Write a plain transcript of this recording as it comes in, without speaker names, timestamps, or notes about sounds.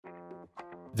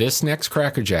This next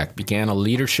Crackerjack began a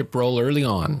leadership role early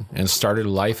on and started a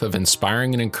life of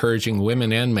inspiring and encouraging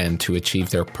women and men to achieve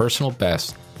their personal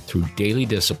best through daily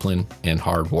discipline and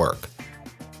hard work.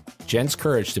 Jen's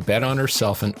courage to bet on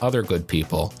herself and other good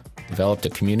people developed a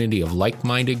community of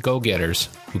like-minded go-getters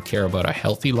who care about a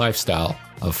healthy lifestyle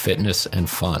of fitness and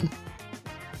fun.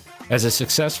 As a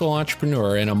successful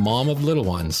entrepreneur and a mom of little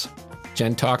ones,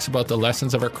 Jen talks about the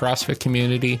lessons of her CrossFit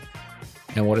community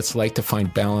and what it's like to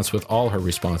find balance with all her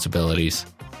responsibilities.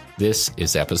 This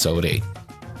is episode 8.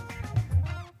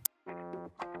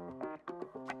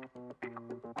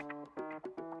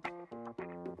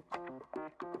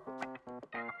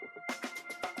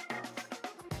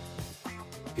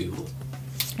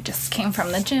 I just came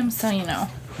from the gym, so you know.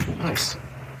 Nice.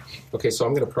 Okay, so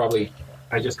I'm going to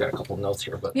I just got a couple notes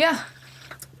here, but yeah,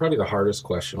 probably the hardest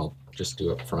question I'll just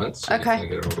do up front so okay. we can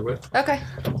get it over with. Okay.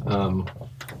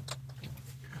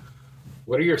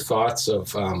 What are your thoughts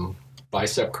of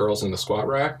bicep curls in the squat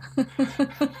rack?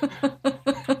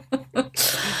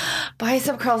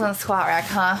 Bicep curls on the squat rack,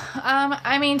 huh?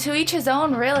 I mean, to each his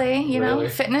own, really. You know,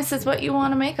 fitness is what you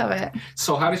want to make of it.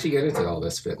 So how did you get into all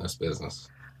this fitness business?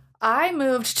 I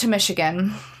moved to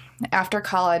Michigan after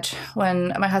college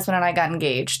when my husband and I got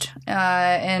engaged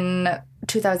in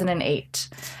 2008.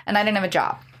 And I didn't have a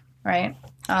job, right?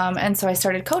 And so I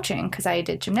started coaching because I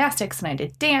did gymnastics and I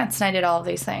did dance and I did all of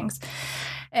these things.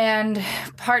 And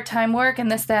part-time work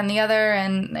and this, that, and the other,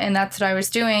 and that's what I was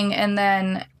doing. And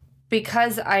then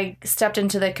because I stepped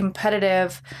into the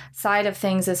competitive side of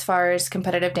things as far as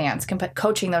competitive dance,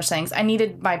 coaching those things, I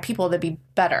needed my people to be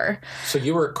better. So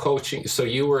you were coaching, so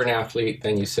you were an athlete,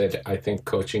 then you said, I think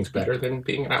coaching's better than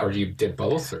being an athlete, or you did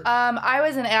both? Or? I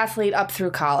was an athlete up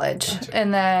through college, gotcha.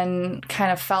 And then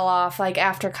kind of fell off. Like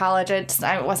after college,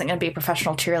 I wasn't going to be a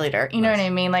professional cheerleader. You know what I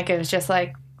mean? Like it was just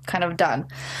like, kind of done.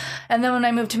 And then when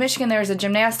I moved to Michigan, there was a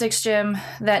gymnastics gym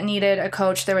that needed a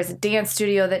coach. There was a dance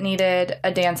studio that needed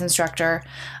a dance instructor.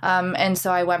 And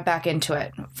so I went back into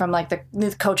it from like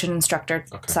the coach and instructor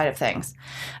side of things.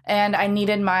 And I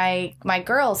needed my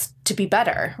girls to be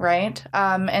better, right?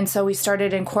 And so we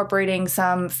started incorporating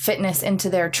some fitness into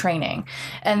their training.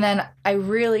 And then I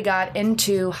really got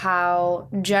into how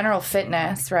general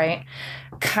fitness, right,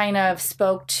 kind of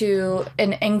spoke to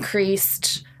an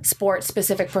increased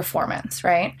sport-specific performance,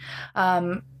 right?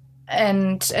 And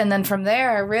then from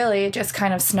there, really, it just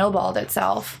kind of snowballed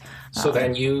itself. So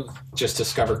then you just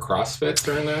discovered CrossFit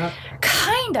during that?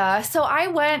 Kinda. So I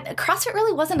went, CrossFit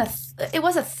really wasn't it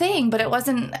was a thing, but it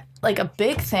wasn't like a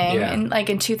big thing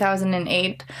in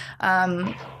 2008.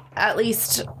 At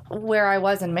least where I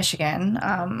was in Michigan,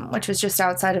 which was just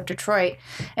outside of Detroit.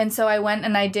 And so I went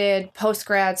and I did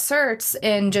post-grad certs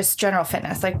in just general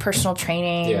fitness, like personal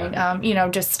training,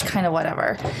 just kind of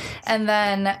whatever. And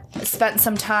then spent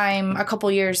some time, a couple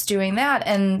years doing that.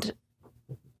 And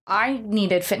I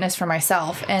needed fitness for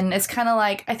myself. And it's kind of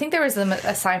like, I think there was a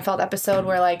Seinfeld episode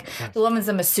where like the woman's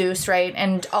a masseuse, right?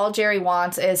 And all Jerry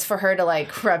wants is for her to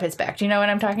like rub his back. Do you know what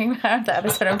I'm talking about? The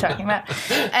episode I'm talking about.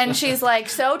 And she's like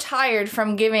so tired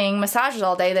from giving massages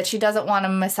all day that she doesn't want to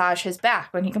massage his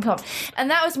back when he comes home. And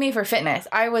that was me for fitness.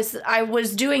 I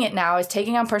was doing it now. I was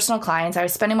taking on personal clients. I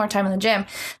was spending more time in the gym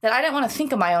that I didn't want to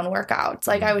think of my own workouts.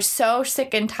 Like I was so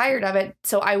sick and tired of it.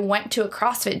 So I went to a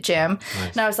CrossFit gym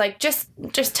and I was like, just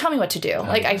tell me what to do.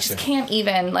 Like, I just can't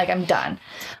even, like, I'm done.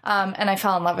 And I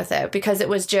fell in love with it because it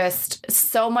was just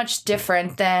so much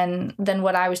different than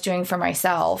what I was doing for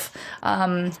myself.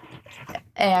 And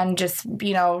just,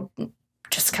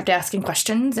 just kept asking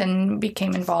questions and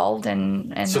became involved.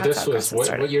 And so this was,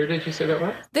 what year did you say that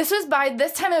was? This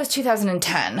time it was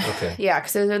 2010. Okay. Yeah,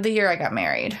 because it was the year I got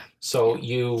married. So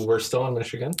you were still in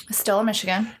Michigan? Still in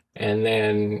Michigan. And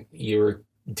then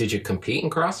did you compete in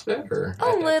CrossFit or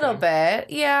a little bit?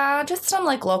 Yeah, just some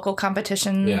like local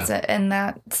competitions and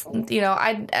that,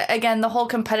 the whole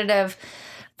competitive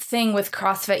thing with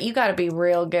CrossFit, you got to be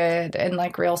real good and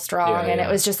like real strong. It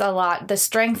was just a lot. The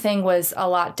strength thing was a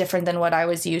lot different than what I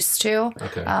was used to.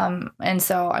 Okay. And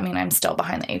so, I mean, I'm still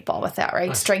behind the 8 ball with that, right?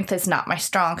 Nice. Strength is not my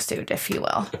strong suit, if you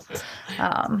will.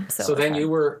 So then you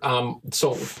were,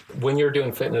 so when you were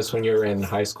doing fitness, when you were in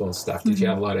high school and stuff, did you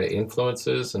have a lot of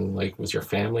influences and like, was your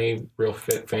family real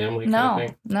fit family? No,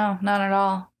 not at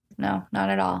all. No,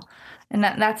 not at all. And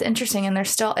that's interesting, and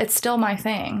it's still my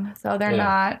thing. So they're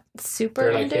not super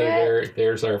into it.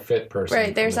 There's our fit person.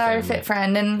 Right, there's our fit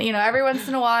friend. And, every once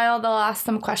in a while they'll ask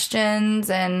some questions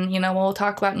and, we'll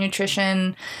talk about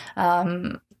nutrition.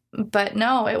 But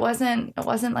no, it wasn't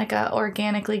like a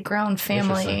organically grown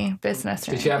family business.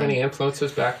 Did you have any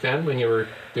influences back then when you were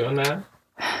doing that?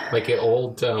 Like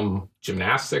old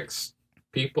gymnastics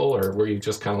people, or were you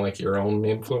just kind of like your own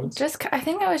influence? I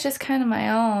think I was just kind of my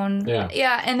own.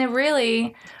 Yeah. And it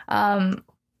really,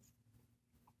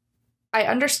 I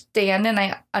understand and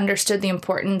I understood the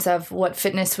importance of what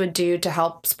fitness would do to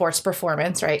help sports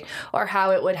performance, right? Or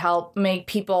how it would help make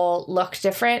people look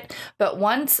different. But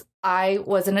once I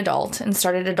was an adult and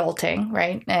started adulting,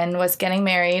 right? And was getting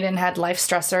married and had life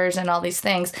stressors and all these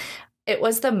things, it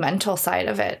was the mental side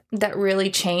of it that really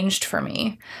changed for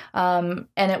me. And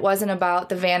it wasn't about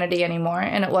the vanity anymore.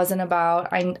 And it wasn't about,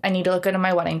 I need to look good in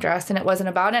my wedding dress. And it wasn't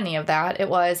about any of that. It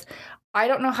was, I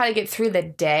don't know how to get through the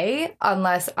day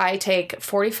unless I take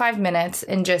 45 minutes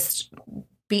and just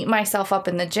beat myself up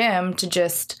in the gym to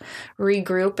just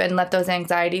regroup and let those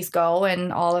anxieties go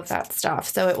and all of that stuff.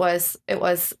 So it was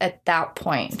at that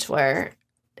point where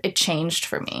it changed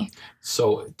for me.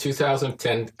 So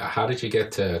 2010, how did you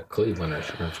get to Cleveland or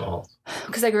Sugar Falls?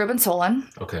 Because I grew up in Solon.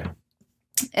 Okay.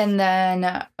 And then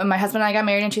my husband and I got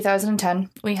married in 2010.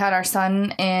 We had our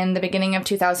son in the beginning of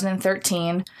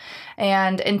 2013.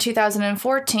 And in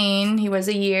 2014, he was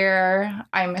a year,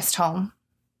 I missed home.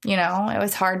 You know, it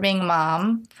was hard being a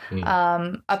mom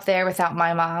up there without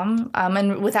my mom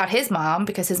and without his mom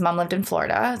because his mom lived in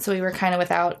Florida. So we were kind of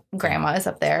without grandmas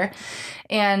up there.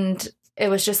 And it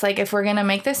was just like, if we're going to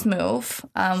make this move,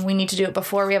 we need to do it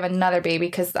before we have another baby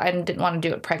because I didn't want to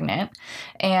do it pregnant.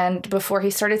 And before he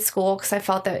started school, because I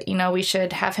felt that, you know, we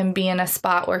should have him be in a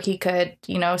spot where he could,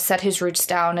 you know, set his roots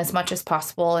down as much as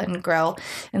possible and grow.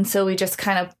 And so we just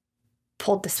kind of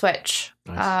pulled the switch.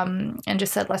 Nice. And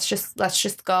just said, let's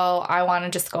just go. I want to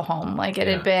just go home. Like it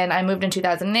had been, I moved in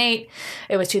 2008.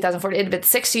 It was 2014. It had been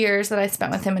 6 years that I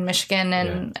spent with him in Michigan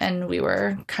and we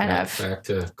were kind of back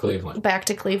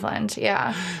to Cleveland.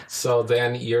 Yeah. So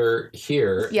then you're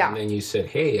here and then you said,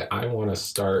 hey, I want to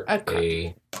start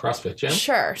a CrossFit gym.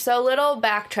 Sure. So a little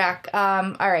backtrack.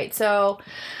 All right. So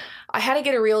I had to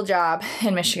get a real job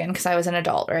in Michigan because I was an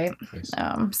adult, right?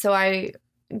 Nice. So I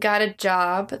got a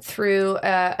job through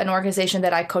an organization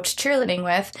that I coached cheerleading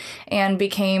with and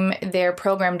became their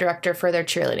program director for their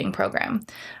cheerleading program.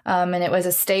 And it was a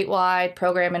statewide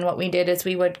program. And what we did is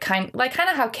we would kind of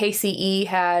how KCE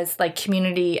has like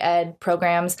community ed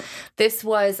programs. This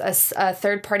was a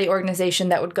third party organization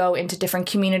that would go into different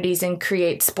communities and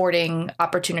create sporting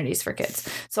opportunities for kids.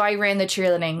 So I ran the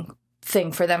cheerleading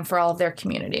thing for them for all of their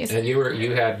communities. And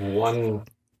you had one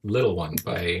little one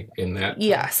in that time?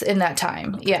 Yes, in that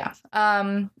time. Yeah.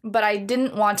 But I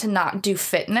didn't want to not do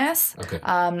fitness. Okay.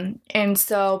 And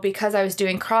so because I was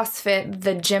doing CrossFit,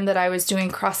 the gym that I was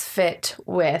doing CrossFit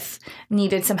with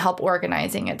needed some help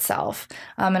organizing itself.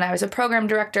 And I was a program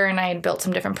director and I had built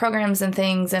some different programs and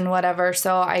things and whatever.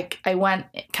 So I went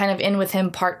kind of in with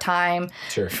him part-time,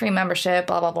 free membership,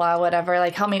 blah, blah, blah, whatever,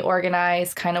 like help me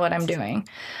organize kind of what I'm doing.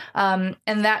 And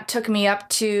that took me up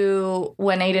to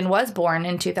when Aiden was born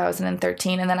in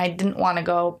 2013. And then I didn't want to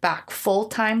go back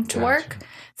full-time to work.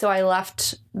 So I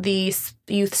left the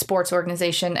youth sports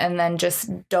organization and then just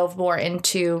dove more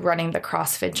into running the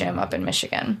CrossFit gym up in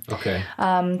Michigan. Okay.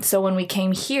 So when we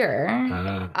came here,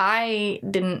 I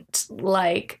didn't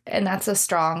and that's a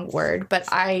strong word, but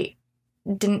I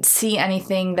didn't see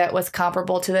anything that was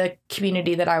comparable to the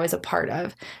community that I was a part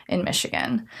of in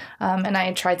Michigan. And I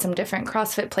had tried some different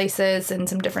CrossFit places and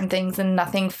some different things, and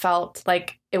nothing felt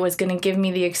like it was going to give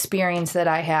me the experience that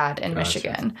I had in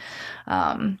Michigan.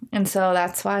 And so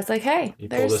that's why I was like, hey,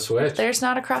 there's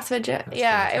not a CrossFit gym.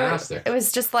 It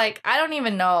was just like, I don't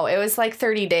even know. It was like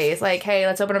 30 days. Like, hey,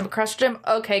 let's open up a CrossFit gym.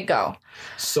 Okay, go.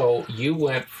 So you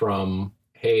went from,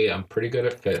 hey, I'm pretty good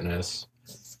at fitness.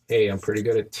 Hey, I'm pretty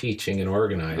good at teaching and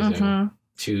organizing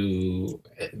to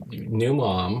new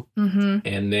mom.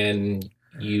 And then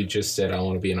you just said, I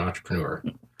want to be an entrepreneur.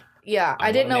 Yeah.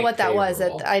 I didn't know what that was.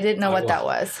 I didn't know what that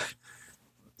was.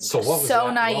 So what was so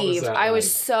that? naive. I was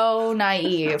so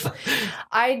naive.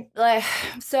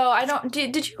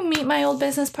 Did you meet my old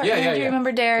business partner? Do you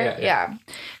remember Derek? Yeah.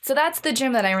 So that's the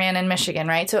gym that I ran in Michigan,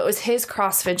 right? So it was his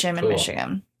CrossFit gym in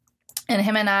Michigan. And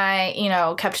him and I,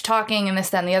 kept talking and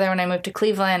this, that, and the other when I moved to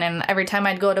Cleveland. And every time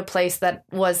I'd go to a place that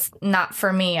was not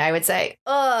for me, I would say,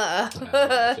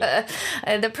 the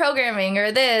programming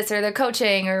or this or the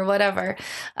coaching or whatever.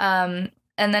 And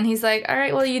then he's like, all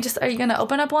right, well, are you going to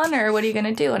open up one or what are you going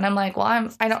to do? And I'm like, well,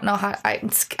 I don't know how, I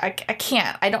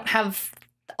can't.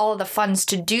 all the funds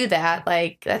to do that.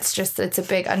 Like, it's a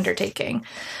big undertaking.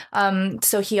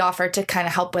 So he offered to kind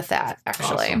of help with that,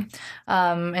 actually.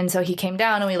 Awesome. And so he came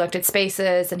down and we looked at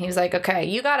spaces and he was like, okay,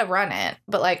 you got to run it,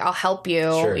 but like, I'll help you,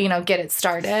 sure, get it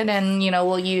started. And,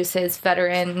 we'll use his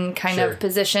veteran kind sure. of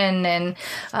position and,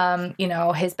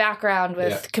 his background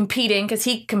with competing, because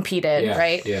he competed,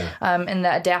 right? Yeah. In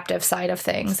the adaptive side of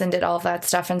things and did all of that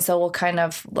stuff. And so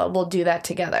we'll do that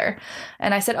together.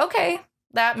 And I said, okay,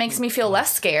 that makes me feel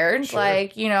less scared. Sure.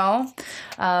 Like,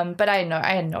 but I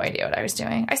had no idea what I was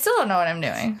doing. I still don't know what I'm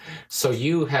doing. So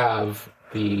you have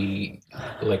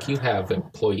you have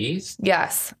employees?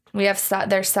 Yes. We have,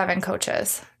 there's 7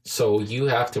 coaches. So you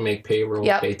have to make payroll,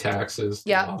 yep. pay taxes,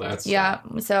 yep. all that stuff. Yeah.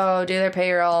 So do their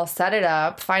payroll, set it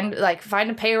up, find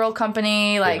a payroll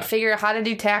company, figure out how to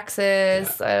do taxes,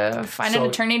 find an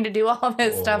attorney to do all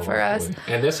this stuff for us.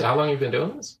 And how long have you been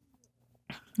doing this?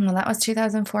 Well, that was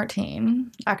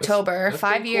 2014, October, that's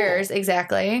 5 years, cool.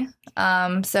 Exactly.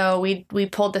 So we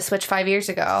pulled the switch 5 years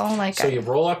ago. So you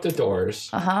roll up the doors.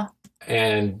 Uh-huh.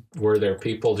 And were there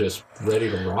people just ready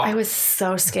to rock? I was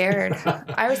so scared.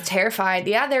 I was terrified.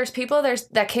 Yeah, there's people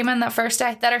that came in that first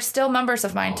day that are still members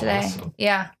of mine today. Awesome.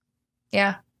 Yeah.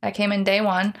 Yeah. I came in day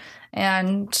 1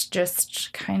 and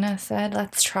just kind of said,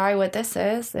 let's try what this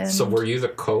is. And so were you the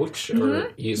coach? Or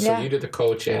mm-hmm. you did the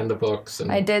coach and the books?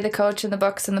 And I did the coach and the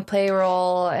books and the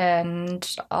payroll and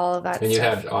all of that stuff. And you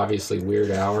had obviously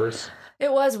weird hours?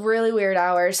 It was really weird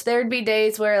hours. There'd be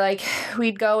days where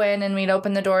we'd go in and we'd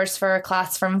open the doors for a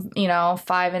class from,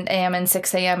 5 a.m. and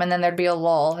 6 a.m. and then there'd be a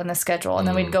lull in the schedule. And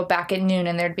then we'd go back at noon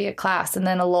and there'd be a class and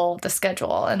then a lull of the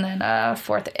schedule and then a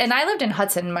fourth. And I lived in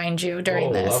Hudson, mind you,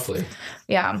 during this. Lovely.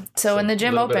 Yeah. So when the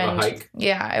gym opened,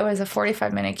 it was a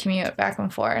 45-minute commute back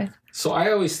and forth. So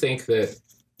I always think that,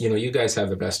 you guys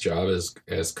have the best job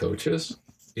as coaches.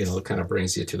 It kind of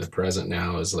brings you to the present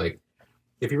now is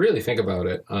if you really think about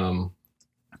it,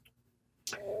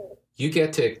 you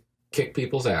get to kick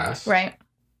people's ass. Right.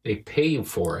 They pay you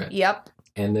for it. Yep.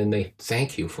 And then they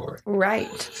thank you for it.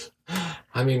 Right.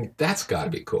 I mean, that's got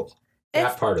to be cool.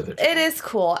 That part of it. It is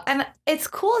cool. And it's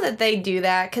cool that they do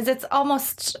that because it's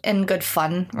almost in good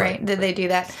fun, right? That they do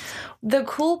that. The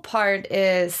cool part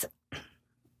is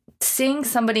seeing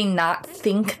somebody not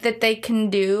think that they can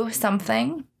do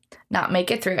something, not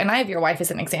make it through. And I have your wife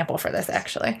as an example for this,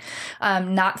 actually.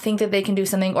 Not think that they can do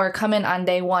something or come in on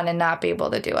day 1 and not be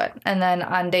able to do it. And then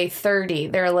on day 30,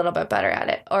 they're a little bit better at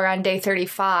it. Or on day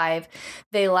 35,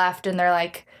 they left and they're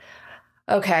like,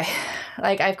 okay,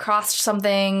 I've crossed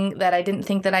something that I didn't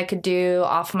think that I could do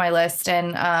off my list.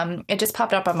 And it just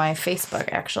popped up on my Facebook,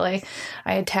 actually.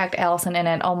 I had tagged Allison in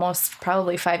it almost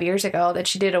probably 5 years ago that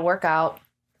she did a workout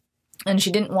and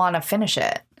she didn't want to finish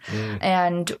it.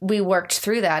 And we worked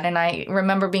through that. And I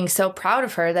remember being so proud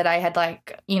of her that I had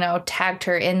tagged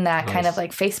her in that kind of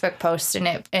Facebook post and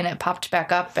it popped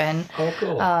back up. And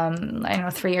cool. I don't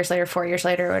know, 3 years later, 4 years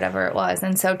later, whatever it was.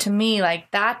 And so to me,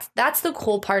 that's the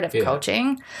cool part of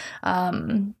coaching.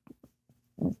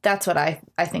 That's what I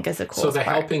think is the coolest part. So the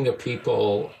helping the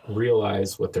people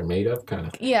realize what they're made of kind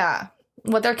of thing. Yeah.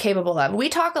 What they're capable of. We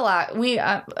talk a lot.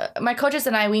 My coaches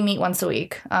and I, we meet once a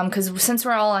week because since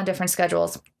we're all on different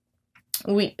schedules,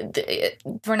 we're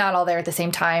not all there at the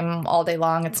same time all day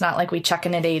long. It's not like we check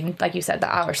in at 8, like you said, the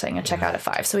hours thing, and check out at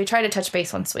 5. So we try to touch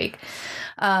base once a week.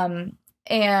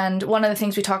 And one of the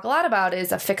things we talk a lot about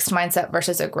is a fixed mindset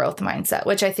versus a growth mindset,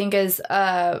 which I think is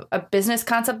a business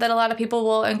concept that a lot of people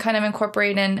will kind of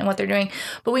incorporate in what they're doing.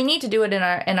 But we need to do it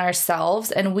in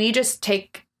ourselves, and we just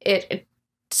take it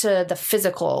to the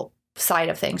physical side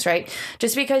of things, right?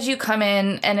 Just because you come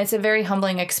in and it's a very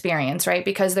humbling experience, right?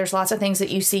 Because there's lots of things that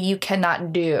you see you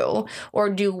cannot do or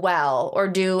do well or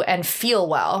do and feel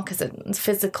well, because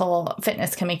physical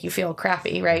fitness can make you feel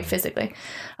crappy, right? Physically.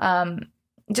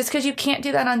 Just because you can't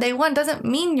do that on day 1 doesn't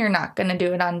mean you're not going to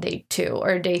do it on day 2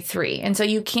 or day 3. And so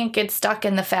you can't get stuck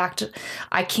in the fact,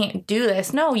 I can't do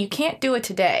this. No, you can't do it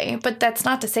today, but that's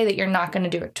not to say that you're not going to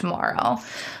do it tomorrow.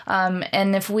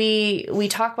 And if we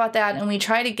talk about that and we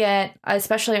try to get,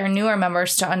 especially our newer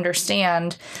members, to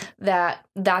understand that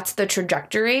that's the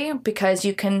trajectory, because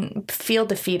you can feel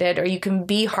defeated or you can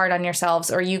be hard on yourselves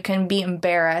or you can be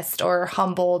embarrassed or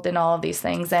humbled and all of these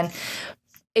things. And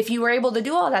if you were able to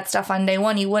do all that stuff on day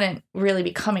 1, you wouldn't really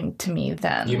be coming to me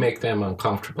then. You make them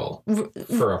uncomfortable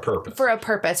for a purpose. For a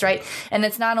purpose, right? And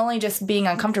it's not only just being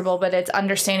uncomfortable, but it's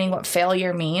understanding what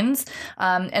failure means.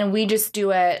 And we just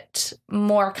do it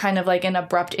more kind of like an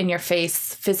abrupt,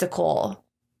 in-your-face, physical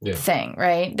thing,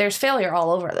 right? There's failure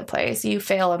all over the place. You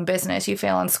fail in business, you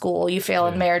fail in school, you fail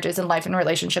in marriages and life and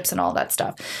relationships and all that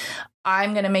stuff.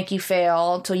 I'm going to make you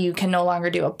fail till you can no longer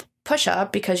do a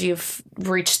push-up because you've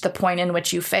reached the point in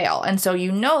which you fail. And so you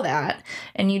know that,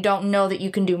 and you don't know that you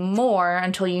can do more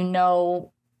until you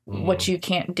know what you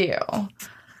can't do.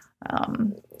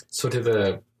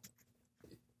 So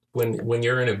when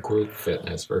you're in a group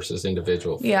fitness versus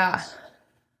individual fitness, yeah,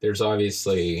 there's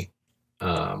obviously,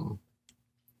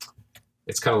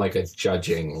 it's kind of like a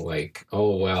judging, like,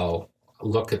 oh, well,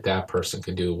 look at that person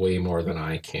can do way more than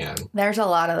I can. There's a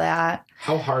lot of that.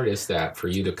 How hard is that for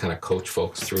you to kind of coach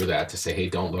folks through that, to say, hey,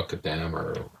 don't look at them?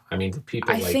 Or, I mean,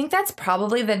 people I think that's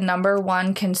probably the number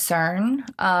one concern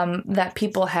that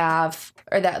people have,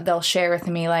 or that they'll share with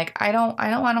me. Like, I don't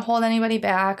want to hold anybody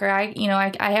back, or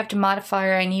I have to modify,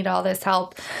 or I need all this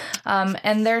help.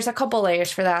 And there's a couple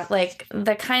layers for that. Like,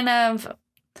 the kind of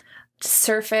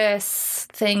surface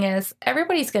thing is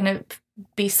everybody's going to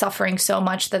be suffering so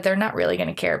much that they're not really going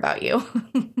to care about you.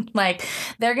 Like,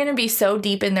 they're going to be so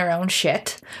deep in their own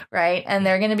shit, right? And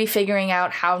they're going to be figuring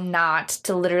out how not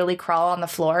to literally crawl on the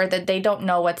floor, that they don't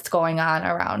know what's going on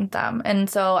around them. And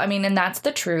so, I mean, and that's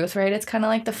the truth, right? It's kind of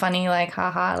like the funny, like,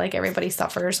 haha, like everybody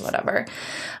suffers, whatever.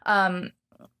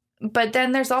 But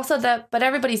then there's also but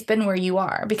everybody's been where you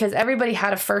are, because everybody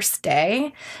had a first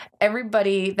day.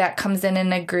 Everybody that comes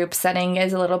in a group setting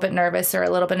is a little bit nervous, or a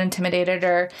little bit intimidated,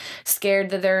 or scared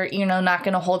that they're, not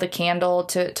going to hold a candle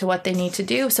to what they need to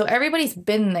do. So everybody's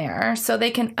been there, so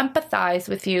they can empathize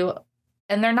with you,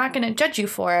 and they're not going to judge you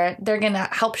for it. They're going to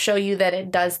help show you that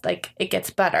it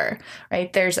gets better,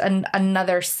 right? There's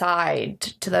another side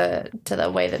to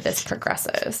the way that this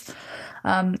progresses.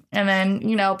 And then,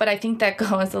 but I think that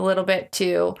goes a little bit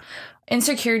to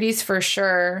insecurities for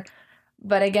sure.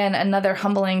 But again, another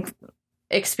humbling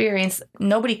experience.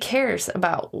 Nobody cares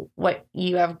about what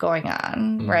you have going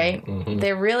on, right? Mm-hmm.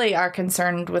 They really are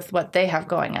concerned with what they have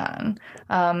going on.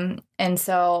 And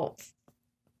so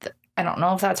I don't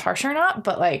know if that's harsh or not,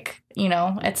 but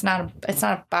it's not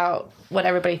about what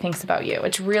everybody thinks about you.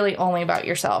 It's really only about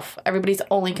yourself. Everybody's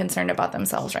only concerned about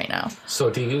themselves right now. So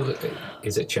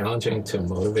is it challenging to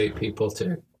motivate people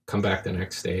to come back the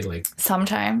next day? Like,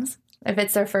 sometimes, if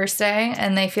it's their first day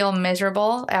and they feel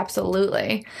miserable,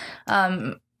 absolutely.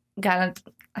 I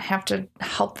have to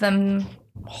help them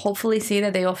hopefully see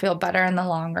that they will feel better in the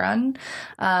long run.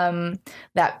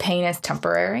 That pain is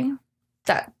temporary.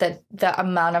 That the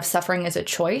amount of suffering is a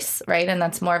choice, right? And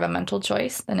that's more of a mental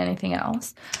choice than anything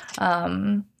else.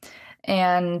 And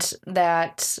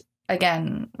that,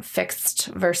 again, fixed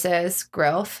versus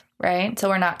growth, right? So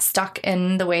we're not stuck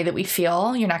in the way that we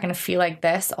feel. You're not going to feel like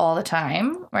this all the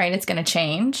time, right? It's going to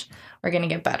change. We're going to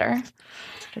get better.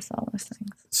 Just all those things.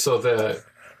 So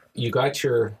you got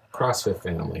your CrossFit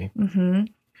family, mm-hmm.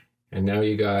 and now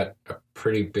you got a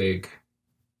pretty big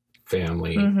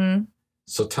family. Mm-hmm.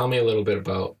 So tell me a little bit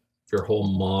about your whole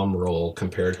mom role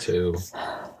compared to,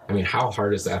 how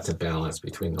hard is that to balance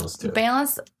between those two?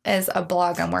 Balance is a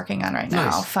blog I'm working on right now,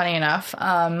 nice. Funny enough,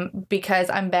 because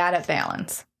I'm bad at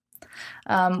balance.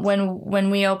 When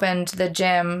we opened the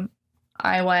gym,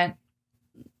 I went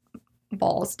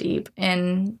balls deep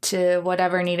into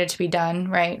whatever needed to be done,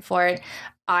 right, for it.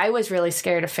 I was really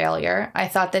scared of failure. I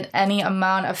thought that any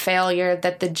amount of failure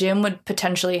that the gym would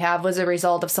potentially have was a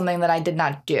result of something that I did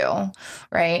not do,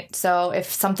 right? So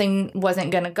if something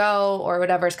wasn't going to go or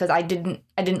whatever, it's because I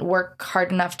didn't work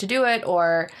hard enough to do it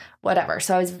or whatever.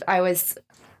 So I was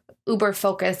uber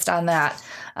focused on that.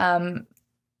 And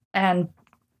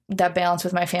that balance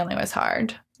with my family was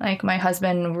hard. Like, my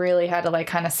husband really had to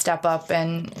kind of step up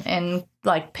and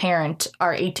parent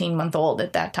our 18-month-old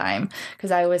at that time,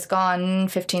 because I was gone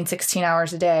 15, 16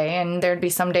 hours a day, and there'd be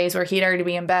some days where he'd already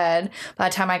be in bed by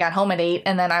the time I got home at 8,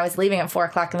 and then I was leaving at 4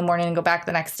 o'clock in the morning and go back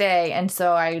the next day, and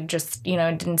so I just,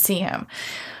 didn't see him.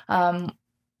 And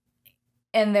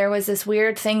there was this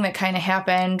weird thing that kind of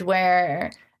happened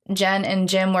where Jen and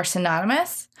Jim were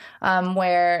synonymous,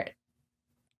 where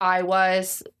I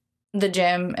was the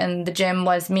gym and the gym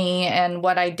was me and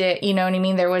what I did, you know what I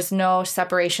mean? There was no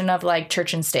separation of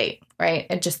church and state, right?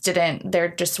 It just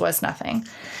there just was nothing.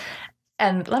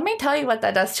 And let me tell you what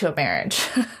that does to a marriage.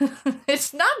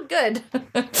 It's not good.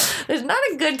 It's not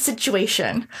a good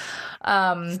situation.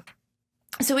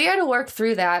 So we had to work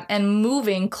through that, and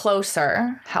moving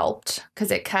closer helped,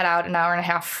 because it cut out an hour and a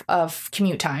half of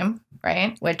commute time,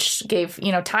 right? Which gave,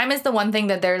 time is the one thing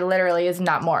that there literally is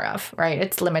not more of, right?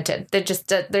 It's limited. It just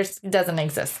doesn't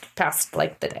exist past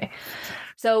the day.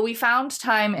 So we found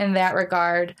time in that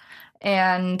regard,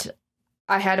 and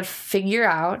I had to figure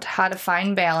out how to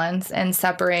find balance and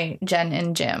separate Jen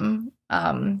and Jim.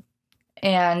 And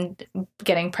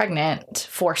getting pregnant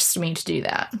forced me to do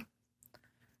that.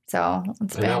 So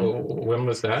it's been. When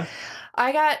was that?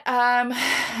 I got,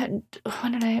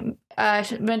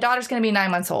 my daughter's going to be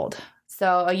 9 months old.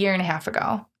 So a year and a half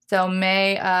ago. So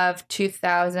May of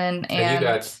 2000 and you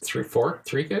got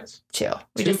three kids? Two.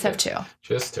 We just have two.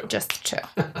 Just two. Just two.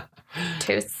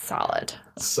 Two solid.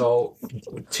 So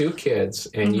 2 kids,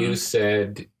 and you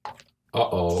said,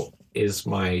 is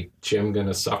my gym going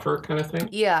to suffer kind of thing?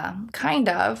 Yeah, kind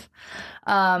of.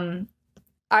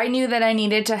 I knew that I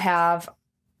needed to have,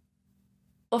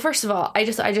 well, first of all, I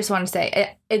just want to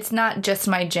say it's not just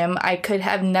my gym.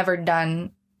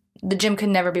 The gym could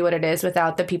never be what it is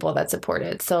without the people that support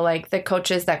it. So like the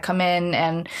coaches that come in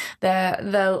and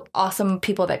the awesome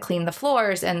people that clean the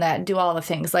floors and that do all the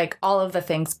things, like all of the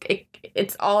things,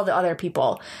 it's all the other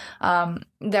people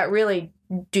that really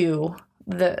do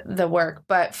the work.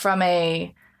 But from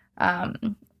a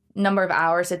number of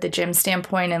hours at the gym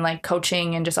standpoint and like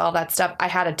coaching and just all that stuff, I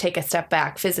had to take a step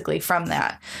back physically from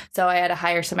that. So I had to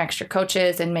hire some extra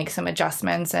coaches and make some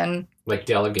adjustments and like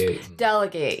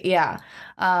delegate. Yeah.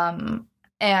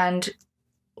 And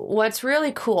what's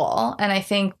really cool, and I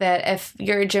think that if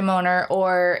you're a gym owner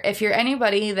or if you're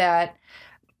anybody that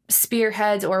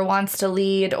spearheads or wants to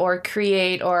lead or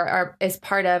create or is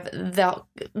part of the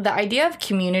idea of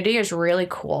community is really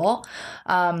cool.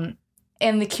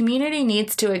 And the community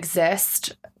needs to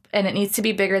exist and it needs to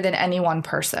be bigger than any one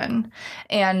person.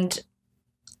 And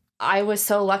I was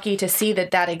so lucky to see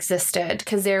that existed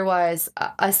because there was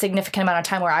a significant amount of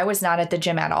time where I was not at the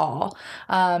gym at all.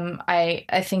 I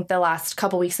think the last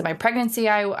couple weeks of my pregnancy,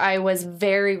 I was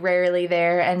very rarely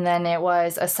there. And then it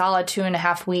was a solid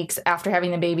 2.5 weeks after having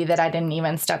the baby that I didn't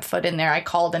even step foot in there. I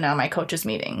called in on my coaches'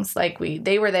 meetings. Like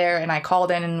they were there and I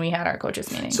called in and we had our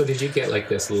coaches' meetings. So did you get like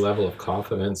this level of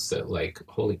confidence that like,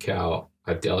 holy cow,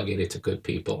 I've delegated to good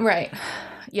people? Right.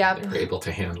 Yeah. They're able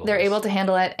to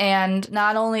handle it. And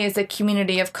not only is the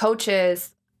community of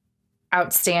coaches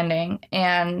outstanding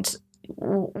and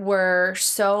were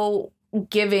so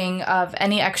giving of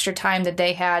any extra time that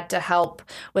they had to help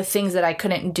with things that I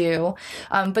couldn't do.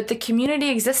 But the community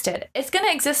existed. It's going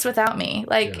to exist without me.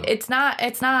 Like it's not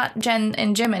Jen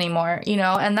and Jim anymore,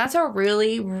 and that's a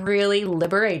really, really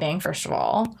liberating, first of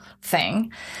all,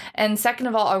 thing. And second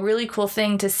of all, a really cool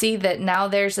thing to see that now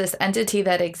there's this entity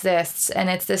that exists and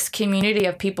it's this community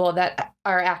of people that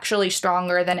are actually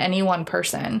stronger than any one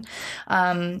person.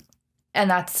 And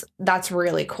that's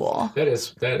really cool. That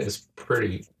is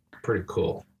pretty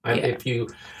cool. If you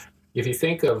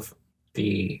think of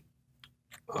the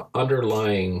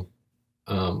underlying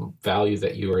value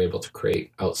that you are able to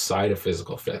create outside of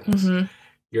physical fitness,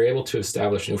 you're able to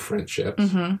establish new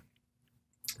friendships,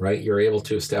 right? You're able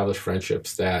to establish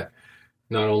friendships that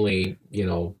not only,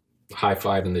 high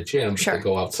five in the gym, but they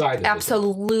go outside.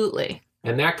 Absolutely.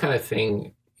 And that kind of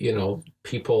thing,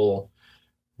 people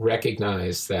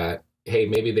recognize that, hey,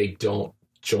 maybe they don't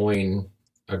join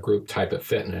a group type of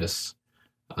fitness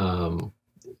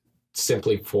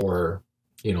simply for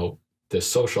the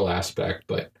social aspect,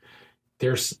 but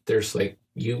there's like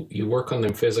you work on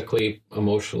them physically,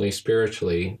 emotionally,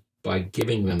 spiritually by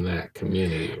giving them that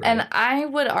community, right? And I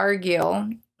would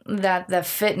argue that the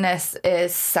fitness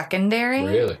is secondary.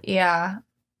 Really? Yeah.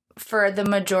 For the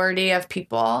majority of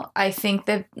people, I think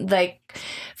that like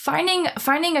finding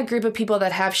a group of people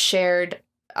that have shared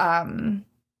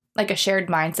like a shared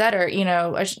mindset or,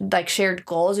 like shared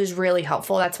goals is really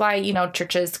helpful. That's why,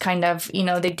 churches kind of,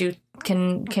 they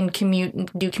can commute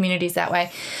and do communities that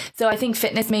way. So I think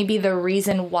fitness may be the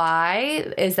reason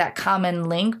why is that common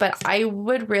link, but I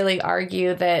would really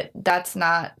argue that that's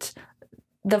not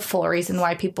the full reason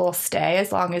why people stay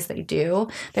as long as they do.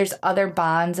 There's other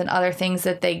bonds and other things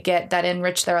that they get that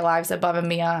enrich their lives above and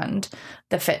beyond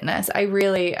the fitness.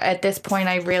 At this point,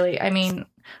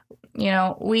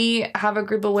 we have a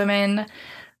group of women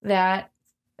that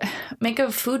make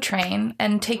a food train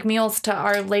and take meals to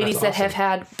our ladies that have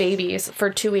had babies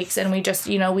for 2 weeks. And we just,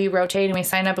 we rotate and we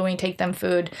sign up and we take them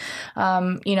food,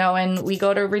 and we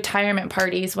go to retirement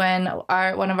parties when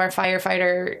one of our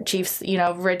firefighter chiefs,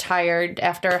 retired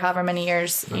after however many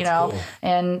years, cool.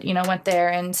 And, went there.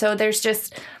 And so there's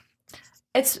just,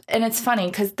 it's funny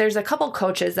because there's a couple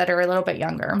coaches that are a little bit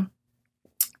younger.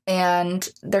 And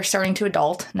they're starting to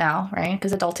adult now, right?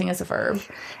 Because adulting is a verb.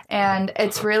 And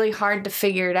it's really hard to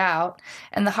figure it out.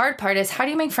 And the hard part is, how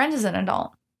do you make friends as an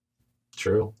adult?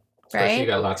 True. Right? Especially you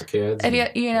got lots of kids. If like,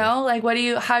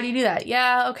 how do you do that?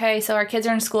 Yeah, okay, so our kids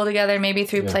are in school together, maybe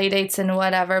through play dates and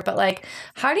whatever. But, like,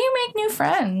 how do you make new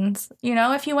friends?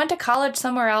 If you went to college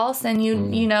somewhere else and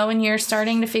and you're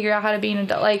starting to figure out how to be an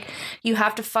adult, like, you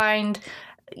have to find,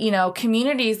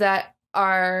 communities that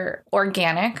are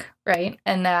organic, right?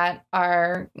 And that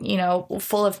are,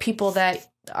 full of people that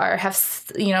have,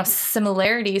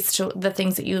 similarities to the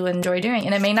things that you enjoy doing.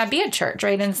 And it may not be a church,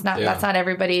 right? And it's not, that's not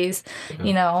everybody's,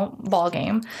 ball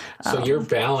game. So your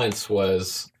balance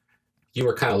was, you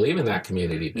were kind of leaving that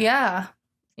community. Yeah.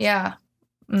 Yeah.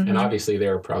 Mm-hmm. And obviously they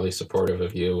were probably supportive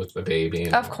of you with the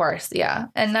baby. Of course. Yeah.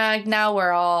 And now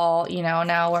we're all,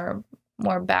 now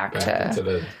we're back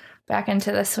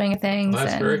into the swing of things.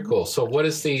 That's very cool. So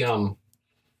what's the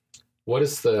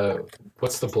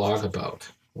blog about?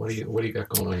 What do you got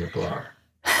going on your blog?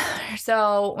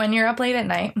 So when you're up late at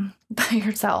night by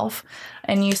yourself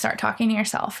and you start talking to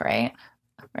yourself, right?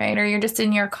 Or you're just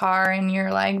in your car and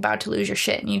you're like about to lose your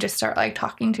shit and you just start like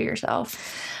talking to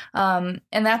yourself. And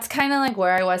that's kind of like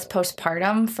where I was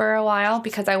postpartum for a while,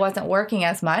 because I wasn't working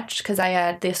as much, because I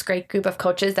had this great group of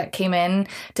coaches that came in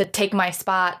to take my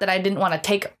spot that I didn't want to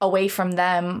take away from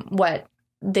them what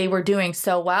they were doing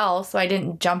so well. So I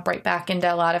didn't jump right back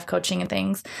into a lot of coaching and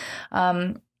things.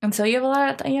 And so you have a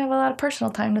lot of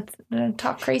personal time to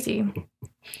talk crazy.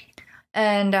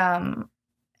 And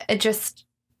it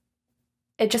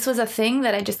just was a thing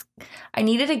that I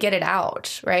needed to get it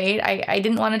out, right? I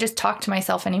didn't want to just talk to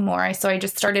myself anymore. So I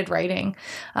just started writing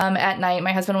at night.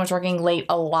 My husband was working late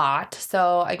a lot.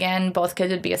 So again, both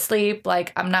kids would be asleep.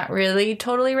 Like, I'm not really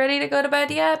totally ready to go to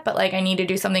bed yet, but like I need to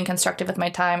do something constructive with my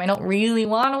time. I don't really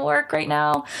want to work right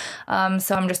now.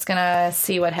 So I'm just going to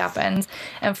see what happens.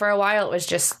 And for a while, it was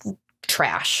just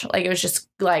trash. Like, it was just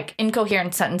like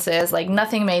incoherent sentences. Like,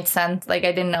 nothing made sense. Like,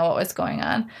 I didn't know what was going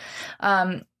on.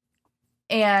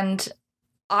 And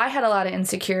I had a lot of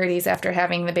insecurities after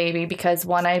having the baby because,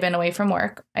 one, I had been away from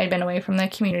work. I had been away from the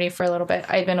community for a little bit.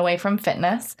 I had been away from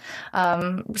fitness.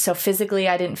 So physically,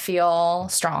 I didn't feel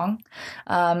strong.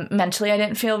 Mentally, I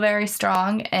didn't feel very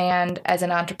strong. And as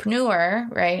an entrepreneur,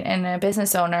 right, and a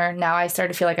business owner, now I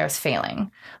started to feel like I was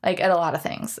failing, like at a lot of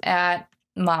things, at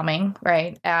momming,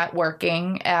 right, at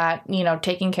working, at,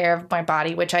 taking care of my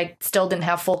body, which I still didn't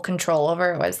have full control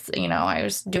over. It was, I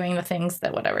was doing the things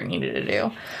that whatever I needed to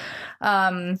do.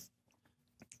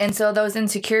 And so those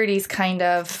insecurities kind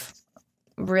of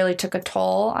really took a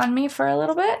toll on me for a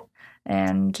little bit.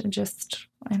 And just,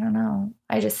 I don't know,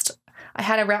 I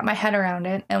had to wrap my head around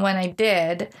it. And when I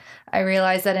did, I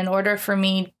realized that in order for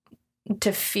me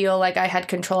to feel like I had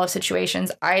control of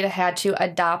situations, I had to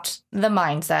adopt the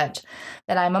mindset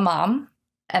that I'm a mom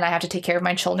and I have to take care of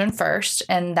my children first.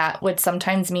 And that would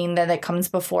sometimes mean that it comes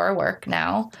before work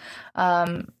now.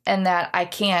 And that I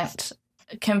can't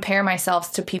compare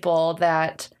myself to people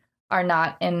that are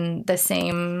not in the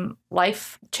same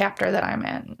life chapter that I'm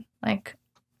in. Like,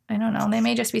 I don't know, they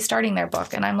may just be starting their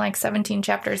book and I'm like 17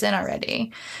 chapters in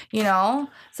already,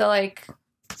 So like,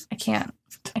 I can't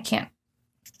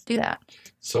do that.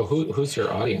 So who's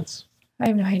your audience? I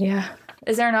have no idea.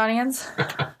 Is there an audience?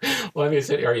 Well,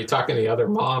 are you talking to the other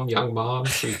young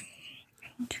moms?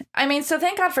 So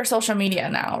thank God for social media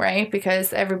now, right?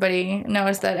 Because everybody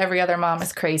knows that every other mom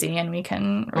is crazy and we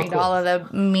can read all of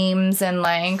the memes and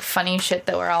like funny shit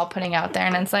that we're all putting out there.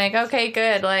 And it's like, okay,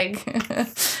 good. Like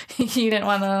you didn't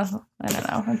want to, I don't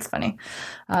know. It's funny.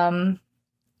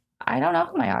 I don't know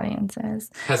who my audience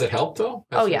is. Has it helped though?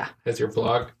 Yeah. Has your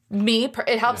blog?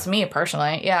 It helps me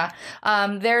personally. Yeah.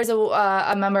 There's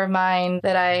a member of mine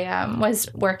that I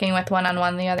was working with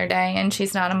one-on-one the other day, and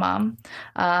she's not a mom.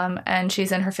 And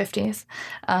she's in her 50s.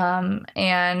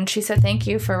 And she said, "Thank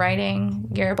you for writing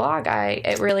your blog.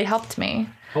 It really helped me."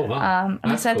 Oh, wow.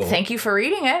 And I said, cool. "Thank you for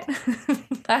reading it."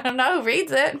 I don't know who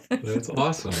reads it. That's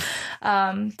awesome.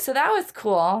 So that was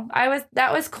cool.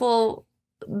 That was cool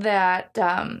that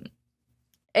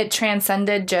it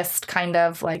transcended just kind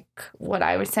of like what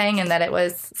I was saying, and that it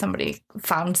was somebody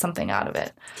found something out of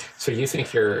it. So you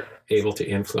think you're able to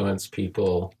influence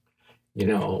people,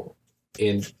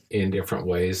 in different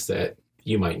ways that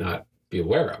you might not be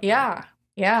aware of? Yeah.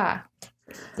 Yeah.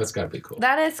 That's got to be cool.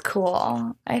 That is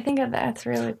cool. I think that's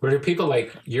really cool. Where do people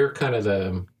like, you're kind of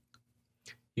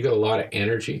you got a lot of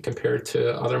energy compared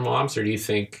to other moms, or do you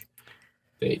think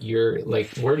that you're like,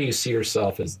 where do you see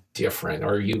yourself as different?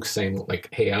 Or are you saying like,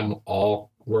 hey,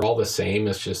 we're all the same.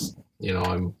 It's just,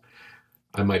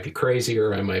 I might be crazy,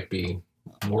 or I might be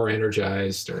more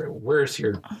energized, or where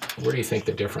do you think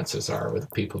the differences are with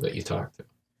the people that you talk to?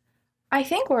 I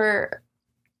think I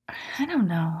don't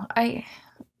know. I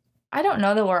don't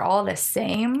know that we're all the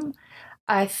same.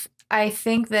 I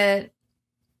think that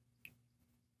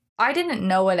I didn't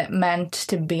know what it meant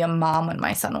to be a mom when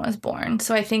my son was born.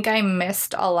 So I think I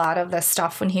missed a lot of the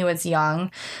stuff when he was young,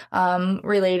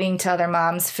 relating to other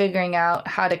moms, figuring out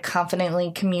how to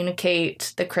confidently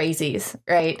communicate the crazies,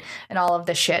 right? And all of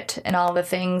the shit and all the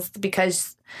things.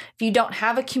 Because if you don't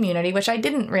have a community, which I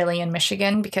didn't really in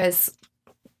Michigan, because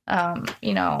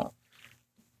You know,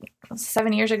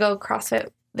 7 years ago,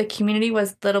 CrossFit, the community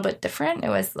was a little bit different. It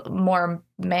was more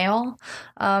male,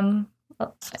 and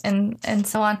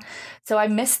so on. So I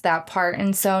missed that part.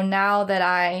 And so now that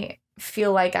I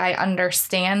feel like I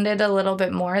understand it a little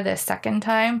bit more this second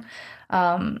time,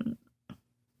 I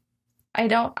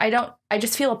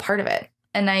just feel a part of it.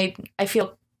 And I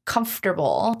feel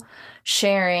comfortable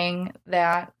sharing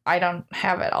that I don't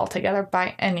have it all together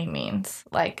by any means,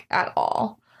 like at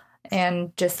all.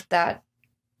 And just that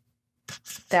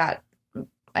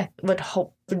I would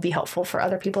hope would be helpful for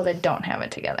other people that don't have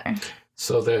it together.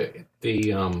 So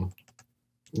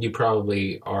you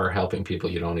probably are helping people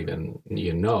you don't even,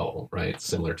 right?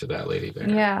 Similar to that lady there.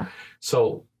 Yeah.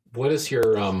 So what is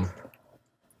your,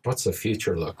 what's the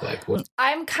future look like?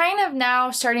 I'm kind of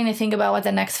now starting to think about what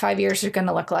the next 5 years are going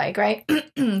to look like, right?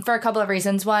 For a couple of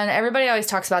reasons. One, everybody always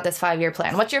talks about this 5-year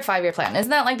plan. What's your 5-year plan? Isn't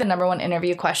that like the number one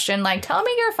interview question? Like, tell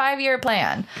me your 5-year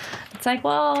plan. It's like,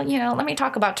 well, let me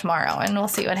talk about tomorrow and we'll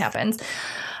see what happens.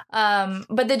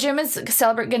 But the gym is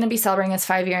going to be celebrating its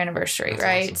 5-year anniversary, that's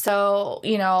right? Awesome.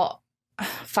 So,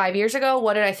 5 years ago,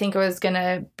 what did I think was going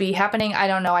to be happening? I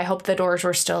don't know. I hope the doors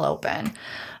were still open.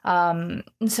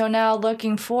 So now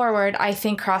looking forward, I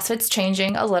think CrossFit's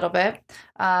changing a little bit,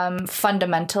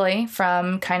 fundamentally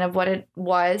from kind of what it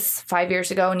was 5 years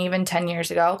ago and even 10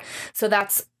 years ago. So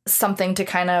that's something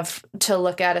to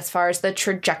look at as far as the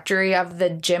trajectory of the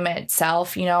gym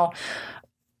itself.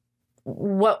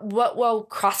 What will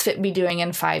CrossFit be doing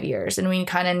in 5 years? And we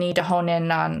kind of need to hone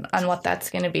in on what that's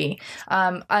going to be,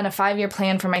 on a 5-year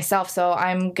plan for myself. So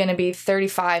I'm going to be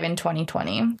 35 in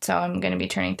 2020. So I'm going to be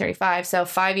turning 35. So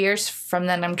 5 years from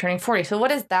then I'm turning 40. So what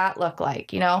does that look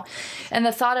like? And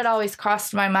the thought had always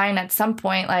crossed my mind at some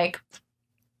point, like,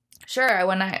 sure, I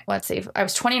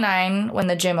was 29 when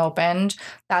the gym opened,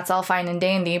 that's all fine and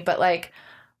dandy. But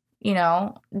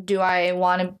do I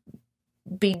want to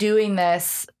be doing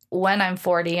this when I'm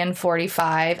 40 and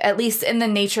 45, at least in the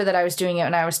nature that I was doing it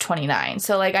when I was 29.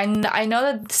 So I know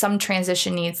that some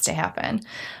transition needs to happen,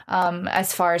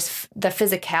 as far as the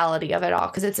physicality of it all,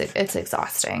 because it's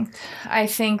exhausting. I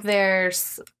think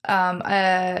there's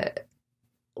a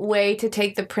way to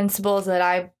take the principles that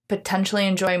I potentially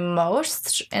enjoy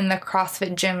most in the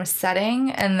CrossFit gym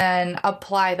setting and then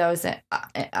apply those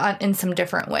in some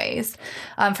different ways.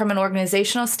 From an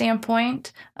organizational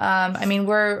standpoint,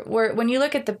 we're when you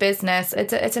look at the business,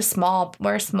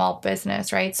 we're a small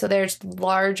business, right? So there's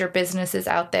larger businesses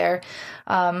out there.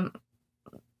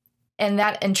 And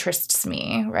that interests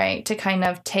me, right? To kind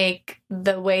of take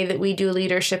the way that we do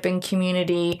leadership in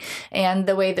community and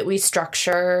the way that we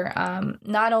structure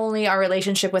not only our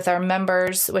relationship with our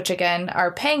members, which again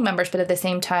are paying members, but at the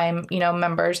same time,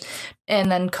 members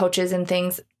and then coaches and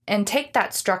things, and take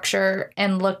that structure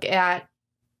and look at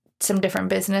some different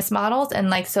business models.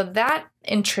 And so that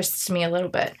interests me a little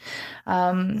bit.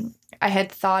 I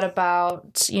had thought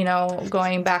about,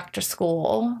 going back to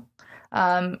school,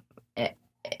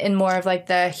 in more of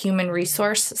the human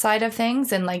resource side of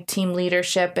things and team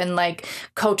leadership and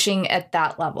coaching at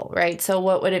that level, right? So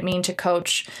what would it mean to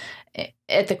coach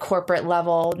at the corporate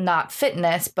level, not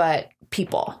fitness, but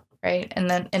people, right? And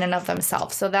then in and of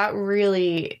themselves. So that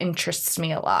really interests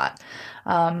me a lot.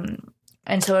 And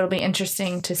so it'll be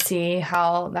interesting to see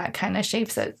how that kind of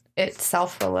shapes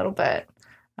itself a little bit.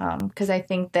 Because I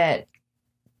think that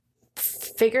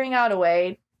figuring out a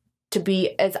way to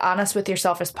be as honest with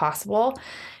yourself as possible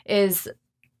is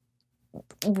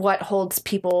what holds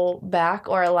people back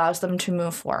or allows them to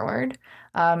move forward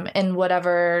in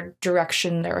whatever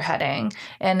direction they're heading.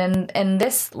 And in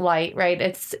this light, right,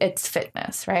 it's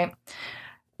fitness, right?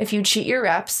 If you cheat your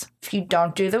reps, if you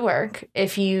don't do the work,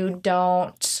 if you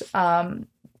don't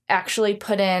actually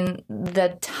put in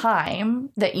the time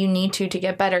that you need to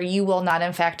get better, you will not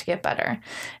in fact get better.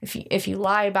 If you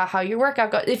lie about how your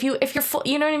workout goes, if you're full,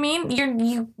 you know what I mean?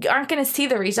 You aren't going to see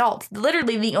the results.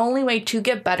 Literally the only way to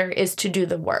get better is to do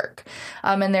the work.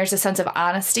 And there's a sense of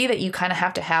honesty that you kind of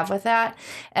have to have with that.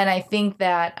 And I think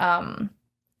that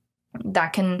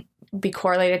that can be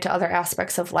correlated to other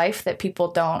aspects of life that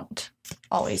people don't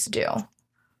always do.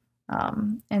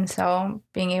 And so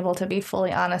being able to be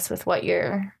fully honest with what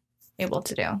you're able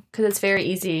to do, because it's very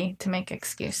easy to make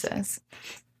excuses.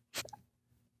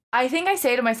 I think I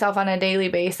say to myself on a daily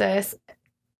basis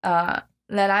that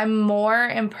I'm more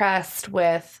impressed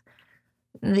with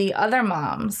the other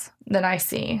moms that I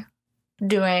see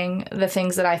doing the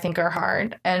things that I think are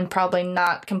hard and probably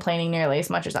not complaining nearly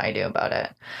as much as I do about it.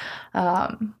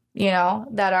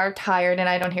 That are tired, and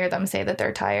I don't hear them say that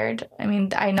they're tired. I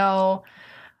mean, I know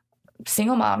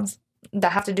single moms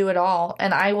that have to do it all.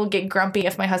 And I will get grumpy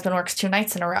if my husband works 2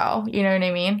 nights in a row. You know what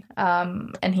I mean?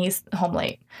 And he's home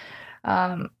late.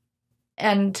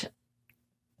 And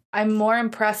I'm more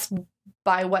impressed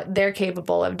by what they're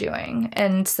capable of doing.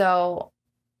 And so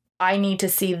I need to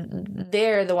see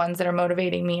they're the ones that are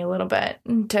motivating me a little bit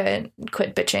to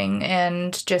quit bitching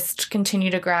and just continue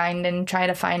to grind and try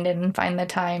to find it and find the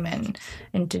time and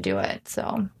to do it.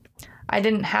 So I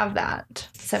didn't have that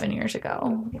 7 years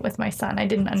ago with my son. I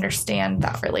didn't understand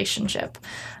that relationship.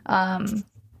 And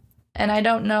I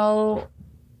don't know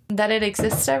that it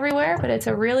exists everywhere, but it's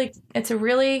a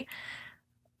really,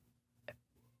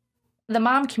 the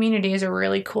mom community is a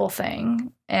really cool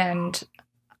thing. And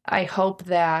I hope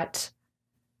that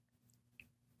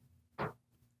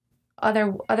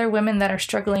other women that are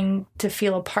struggling to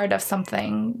feel a part of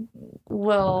something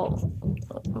will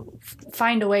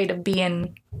find a way to be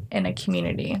in a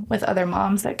community with other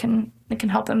moms that can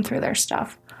help them through their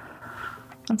stuff.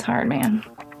 It's hard, man.